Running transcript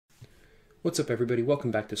What's up everybody, welcome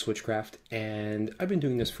back to Switchcraft, and I've been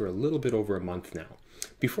doing this for a little bit over a month now.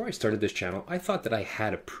 Before I started this channel, I thought that I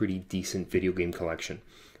had a pretty decent video game collection,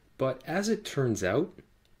 but as it turns out,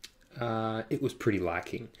 it was pretty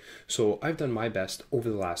lacking. So I've done my best over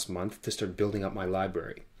the last month to start building up my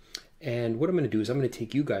library. And what I'm going to do is I'm going to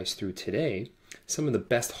take you guys through today some of the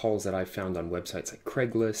best hauls that I've found on websites like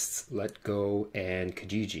Craigslist, Letgo, and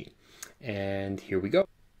Kijiji. And here we go.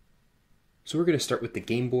 So we're going to start with the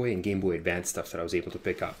Game Boy and Game Boy Advance stuff that I was able to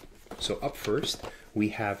pick up. So up first, we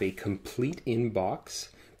have a complete in-box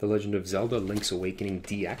The Legend of Zelda Link's Awakening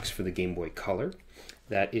DX for the Game Boy Color.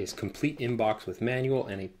 That is complete in-box with manual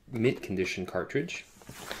and a mint condition cartridge.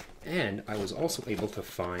 And I was also able to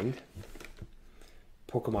find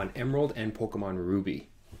Pokemon Emerald and Pokemon Ruby.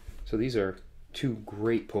 So these are two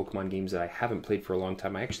great Pokemon games that I haven't played for a long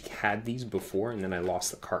time. I actually had these before and then I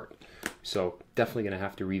lost the cart. So definitely going to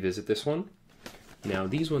have to revisit this one. Now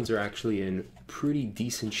these ones are actually in pretty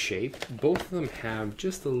decent shape. Both of them have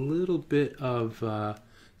just a little bit of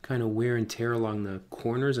kind of wear and tear along the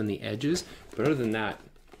corners and the edges. But other than that,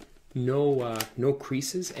 no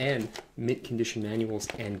creases and mint condition manuals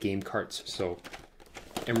and game carts. So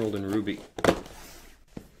Emerald and Ruby.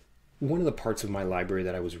 One of the parts of my library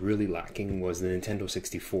that I was really lacking was the Nintendo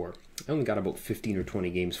 64. I only got about 15 or 20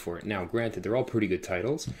 games for it. Now, granted, they're all pretty good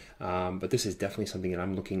titles, but this is definitely something that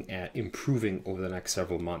I'm looking at improving over the next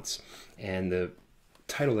several months. And the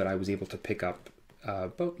title that I was able to pick up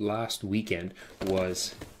about last weekend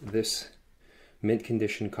was this mint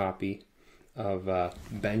condition copy of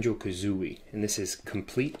Banjo-Kazooie. And this is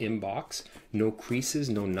complete in-box, no creases,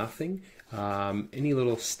 no nothing. Any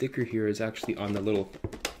little sticker here is actually on the little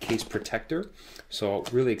case protector, so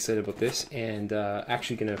really excited about this, and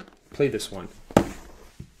actually gonna play this one.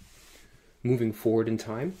 Moving forward in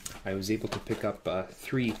time, I was able to pick up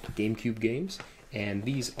 3 GameCube games, and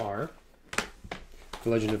these are The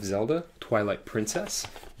Legend of Zelda Twilight Princess.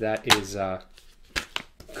 That is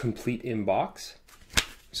complete in box,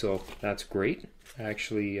 so that's great. I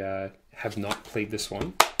actually have not played this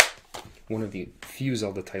one. One of the few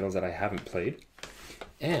Zelda titles that I haven't played.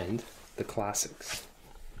 And the classics,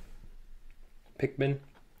 Pikmin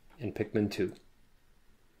and Pikmin 2.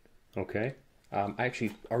 Okay, I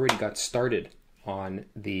actually already got started on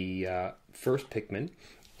the first Pikmin,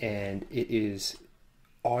 and it is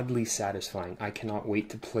oddly satisfying. I cannot wait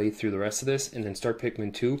to play through the rest of this and then start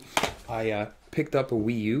Pikmin 2. I picked up a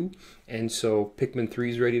Wii U, and so Pikmin 3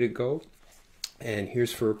 is ready to go. And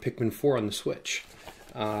here's for Pikmin 4 on the Switch.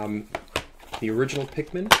 The original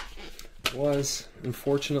Pikmin was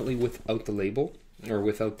unfortunately without the label, or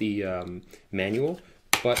without the manual,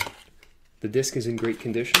 but the disc is in great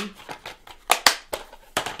condition.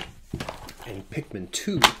 And Pikmin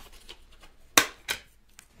 2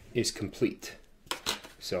 is complete.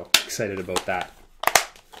 So excited about that.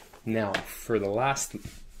 Now for the last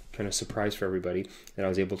kind of surprise for everybody that I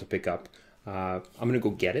was able to pick up, I'm going to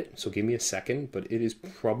go get it, so give me a second, but it is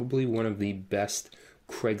probably one of the best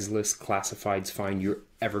Craigslist classifieds find you're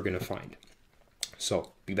ever going to find.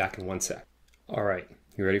 So, be back in one sec. Alright,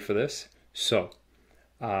 you ready for this? So,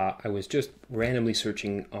 I was just randomly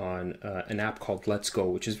searching on an app called Let's Go,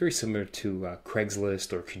 which is very similar to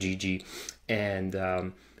Craigslist or Kijiji, and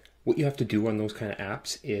what you have to do on those kind of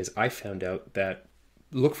apps is I found out that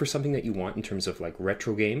look for something that you want in terms of like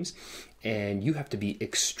retro games, and you have to be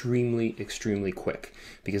extremely quick,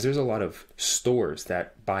 because there's a lot of stores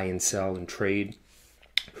that buy and sell and trade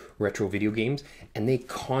retro video games, and they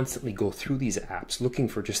constantly go through these apps looking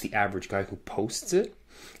for just the average guy who posts it,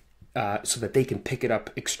 so that they can pick it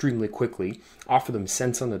up extremely quickly, offer them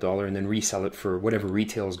cents on the dollar, and then resell it for whatever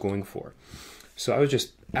retail is going for. So I was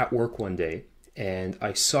just at work one day and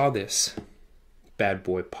I saw this bad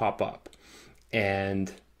boy pop up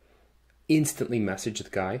and instantly messaged the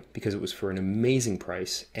guy because it was for an amazing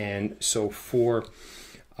price. And so for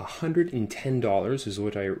 $110 is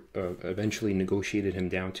what I eventually negotiated him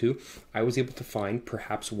down to. I was able to find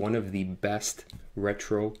perhaps one of the best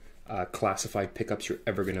retro classified pickups you're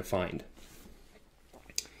ever going to find.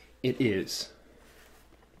 It is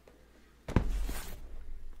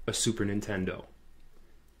a Super Nintendo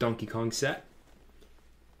Donkey Kong set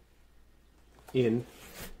in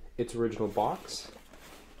its original box,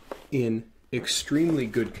 in extremely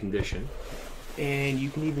good condition, and you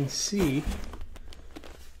can even see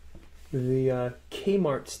the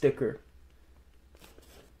Kmart sticker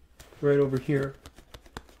right over here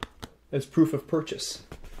as proof of purchase.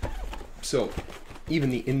 So even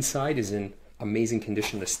the inside is in amazing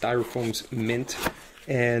condition. The styrofoam's mint,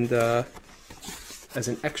 and as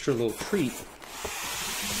an extra little treat,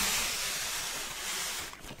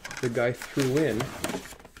 the guy threw in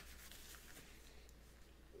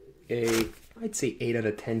I'd say 8 out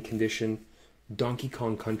of 10 condition Donkey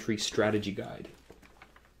Kong Country strategy guide.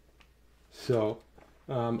 So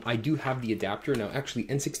I do have the adapter. Now actually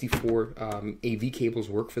N64 AV cables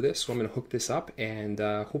work for this, so I'm going to hook this up and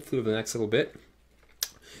hopefully over the next little bit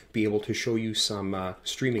be able to show you some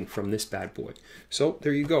streaming from this bad boy. So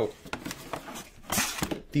there you go.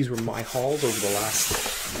 These were my hauls over the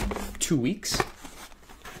last 2 weeks,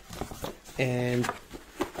 and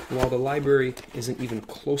while the library isn't even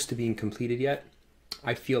close to being completed yet,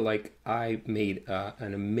 I feel like I made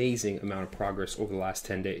an amazing amount of progress over the last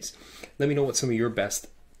 10 days. Let me know what some of your best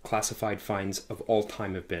classified finds of all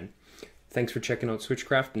time have been. Thanks for checking out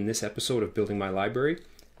Switchcraft in this episode of Building My Library.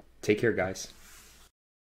 Take care, guys.